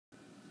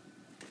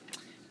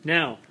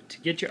Now, to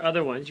get your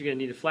other ones, you're going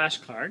to need a flash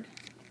card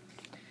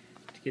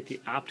to get the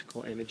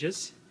optical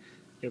images.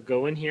 You'll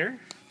go in here.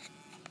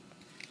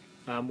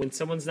 When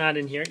someone's not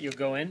in here, you'll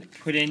go in,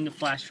 put in the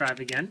flash drive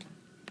again.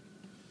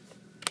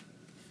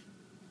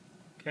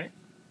 Okay.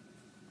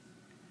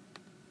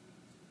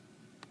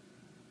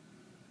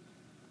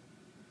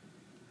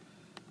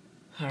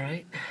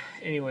 Alright,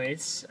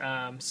 anyways,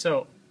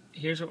 so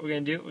here's what we're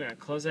going to do. We're going to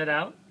close that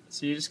out.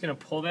 So you're just going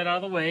to pull that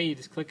out of the way. You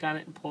just click on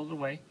it and pull it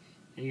away.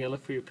 And you're going to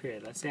look for your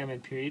period. Let's say I'm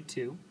in period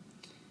 2.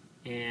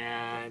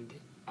 And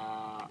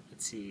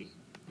let's see,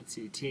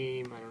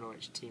 team, I don't know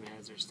which team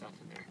has their stuff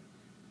in there.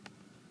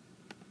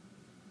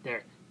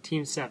 There,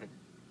 team 7.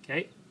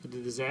 Okay, we'll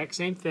do the exact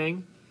same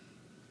thing.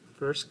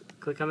 First,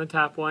 click on the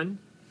top one,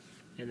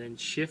 and then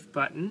shift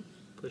button,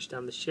 push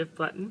down the shift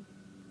button,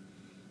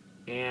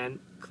 and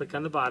click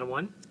on the bottom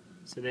one.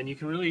 So then you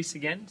can release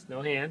again.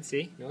 No hands,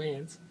 see? No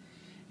hands.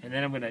 And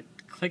then I'm going to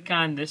click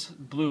on this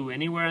blue,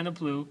 anywhere on the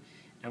blue,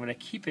 and I'm going to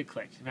keep it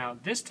clicked. Now,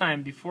 this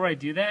time, before I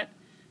do that,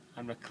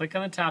 I'm going to click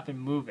on the top and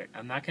move it.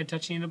 I'm not going to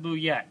touch any of the blue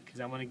yet, because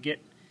I want to get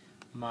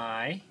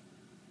my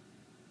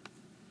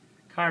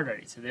card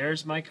ready. So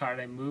there's my card.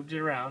 I moved it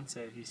around. So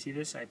if you see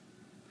this, I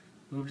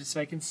moved it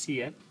so I can see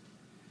it.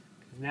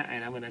 Now,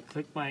 and I'm going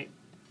to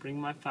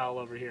bring my file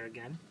over here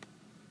again.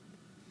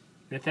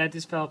 And if that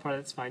just fell apart,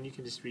 that's fine. You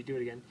can just redo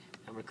it again.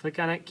 I'm going to click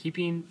on it,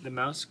 keeping the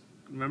mouse.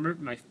 Remember,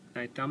 my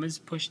thumb is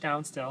pushed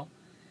down still.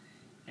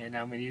 And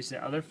I'm going to use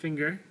the other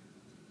finger.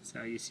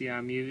 So you see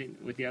I'm moving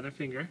with the other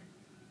finger.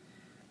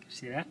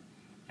 See that?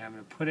 And I'm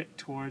going to put it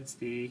towards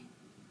the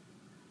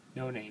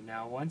no name.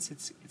 Now once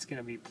it's going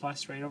to be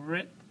plus right over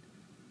it.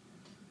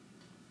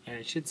 And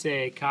it should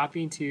say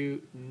copying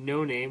to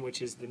no name,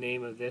 which is the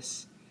name of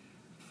this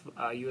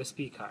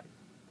USB card.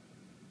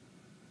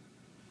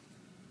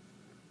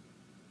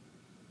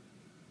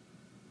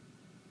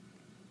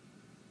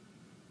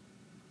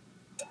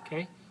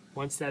 Okay,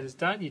 once that is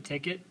done, you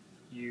take it,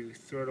 you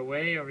throw it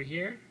away over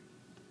here.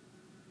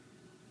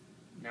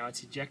 Now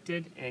it's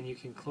ejected, and you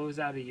can close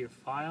out of your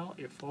file,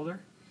 your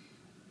folder,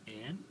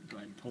 and go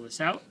ahead and pull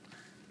this out.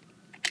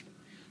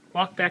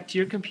 Walk back to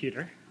your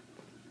computer.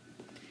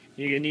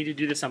 You're going to need to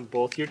do this on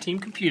both your team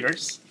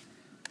computers.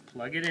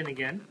 Plug it in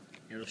again.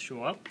 It'll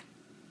show up.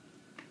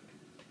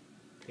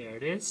 There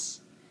it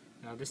is.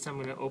 Now this time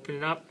I'm going to open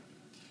it up.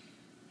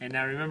 And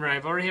now remember,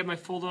 I've already had my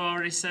folder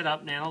already set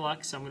up,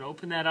 Nanolux, so I'm going to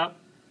open that up.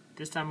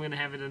 This time I'm going to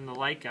have it in the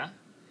Leica.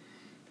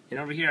 And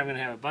over here I'm going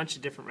to have a bunch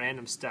of different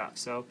random stuff.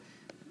 So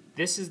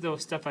this is the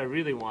stuff I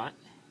really want.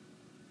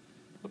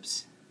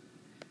 Whoops.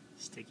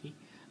 Sticky.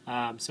 So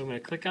I'm going to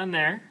click on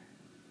there.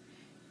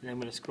 And I'm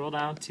going to scroll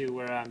down to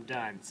where I'm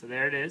done. So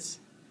there it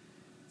is.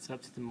 It's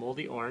up to the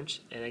moldy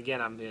orange. And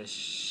again, I'm going to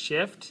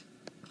shift,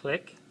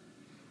 click.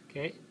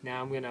 Okay,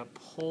 now I'm going to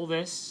pull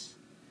this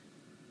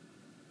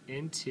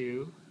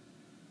into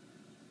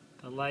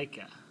the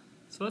Leica.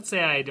 So let's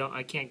say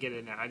I can't get it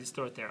in there. I just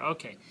throw it there.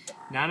 Okay,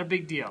 not a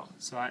big deal.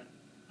 So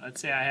let's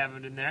say I have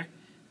it in there.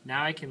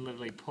 Now I can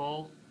literally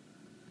pull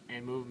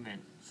and move them in.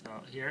 So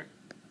here,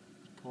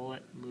 pull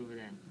it, move it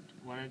in.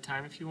 One at a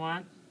time if you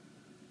want.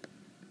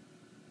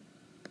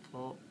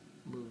 Pull,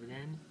 move it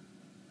in.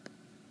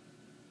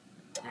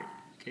 There.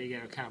 Okay, you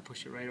gotta kind of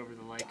push it right over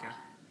the Leica.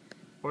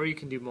 Or you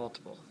can do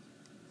multiple.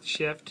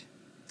 Shift,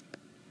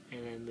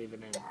 and then leave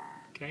it in.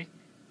 Okay,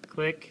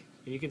 click,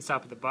 and you can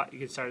stop at the bottom. You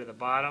can start at the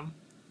bottom.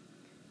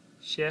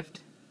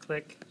 Shift,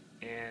 click,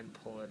 and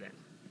pull it in.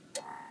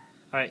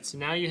 All right, so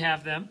now you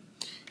have them.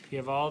 You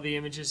have all the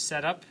images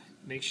set up.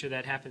 Make sure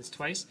that happens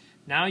twice.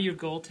 Now your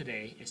goal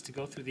today is to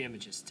go through the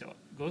images. So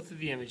go through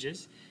the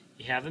images.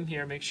 You have them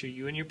here. Make sure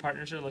you and your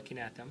partners are looking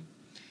at them.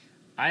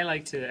 I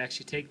like to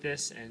actually take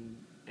this and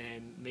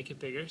make it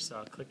bigger. So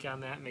I'll click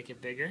on that, make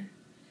it bigger.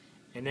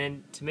 And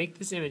then to make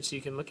this image, so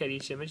you can look at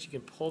each image, you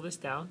can pull this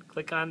down.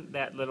 Click on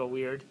that little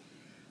weird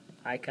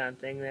icon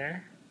thing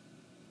there.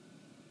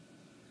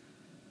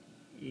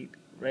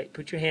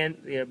 Put your hand,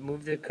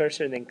 move the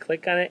cursor, and then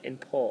click on it and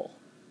pull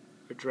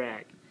or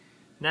drag.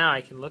 Now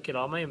I can look at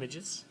all my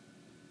images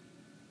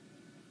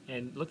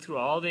and look through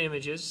all the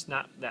images,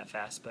 not that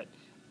fast, but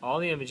all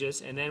the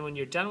images, and then when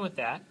you're done with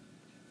that,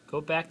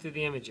 go back to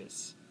the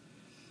images.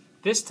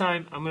 This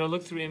time I'm going to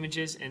look through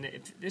images, and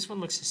if this one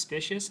looks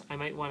suspicious, I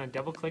might want to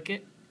double click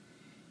it.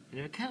 And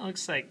if it kind of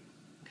looks like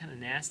kind of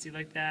nasty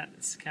like that,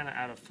 it's kind of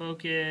out of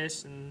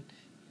focus, and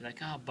you're like,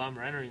 oh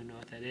bummer, I don't even know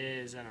what that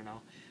is, I don't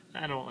know.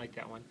 I don't like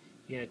that one.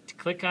 You're going to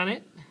click on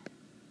it.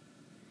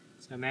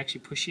 So I'm actually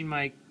pushing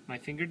my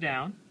finger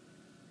down.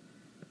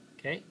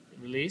 Okay,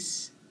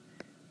 release.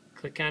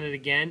 Click on it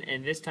again,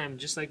 and this time,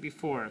 just like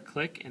before,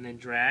 click and then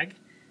drag.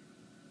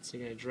 So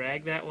you're going to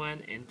drag that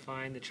one and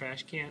find the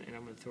trash can, and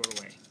I'm going to throw it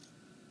away.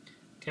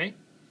 Okay?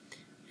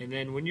 And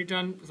then when you're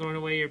done throwing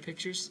away your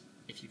pictures,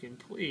 if you can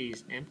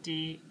please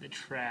empty the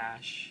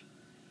trash,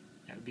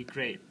 that would be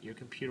great. Your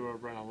computer will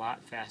run a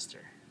lot faster.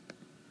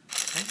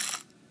 Okay?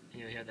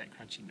 And you'll hear that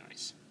crunchy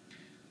noise.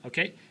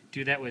 Okay?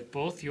 Do that with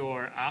both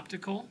your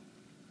optical.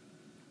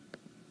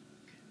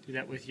 Do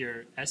that with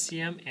your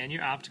SEM and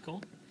your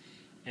optical.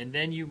 And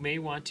then you may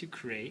want to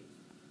create,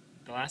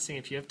 the last thing,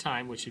 if you have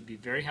time, which would be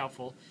very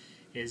helpful,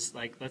 is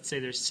like, let's say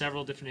there's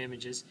several different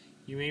images,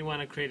 you may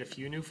want to create a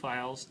few new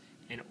files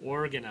and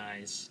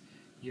organize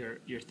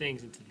your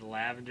things into the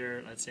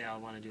lavender. Let's say I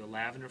want to do a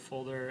lavender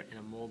folder and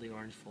a moldy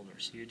orange folder.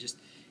 So you're just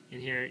in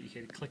here, you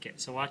can click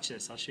it. So watch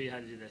this, I'll show you how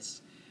to do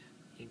this.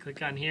 You can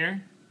click on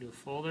here, new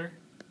folder.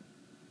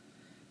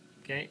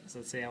 Okay, so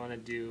let's say I want to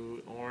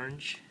do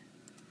orange.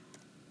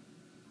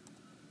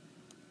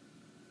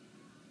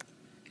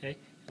 Okay,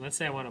 and let's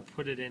say I want to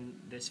put it in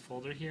this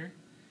folder here.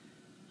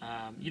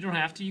 You don't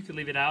have to, you could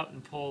leave it out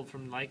and pull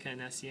from Leica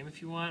and SEM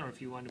if you want, or if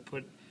you want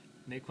to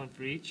make one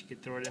for each, you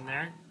could throw it in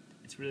there.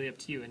 It's really up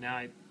to you. And now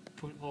I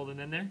hold it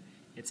in there,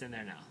 it's in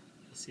there now.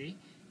 You'll see,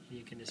 and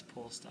you can just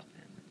pull stuff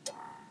in.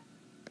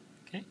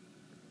 Okay,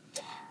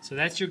 so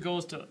that's your goal,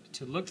 is to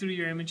look through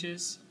your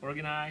images,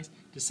 organize,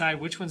 decide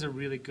which ones are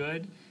really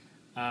good,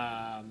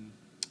 and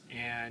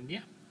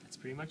yeah, that's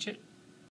pretty much it.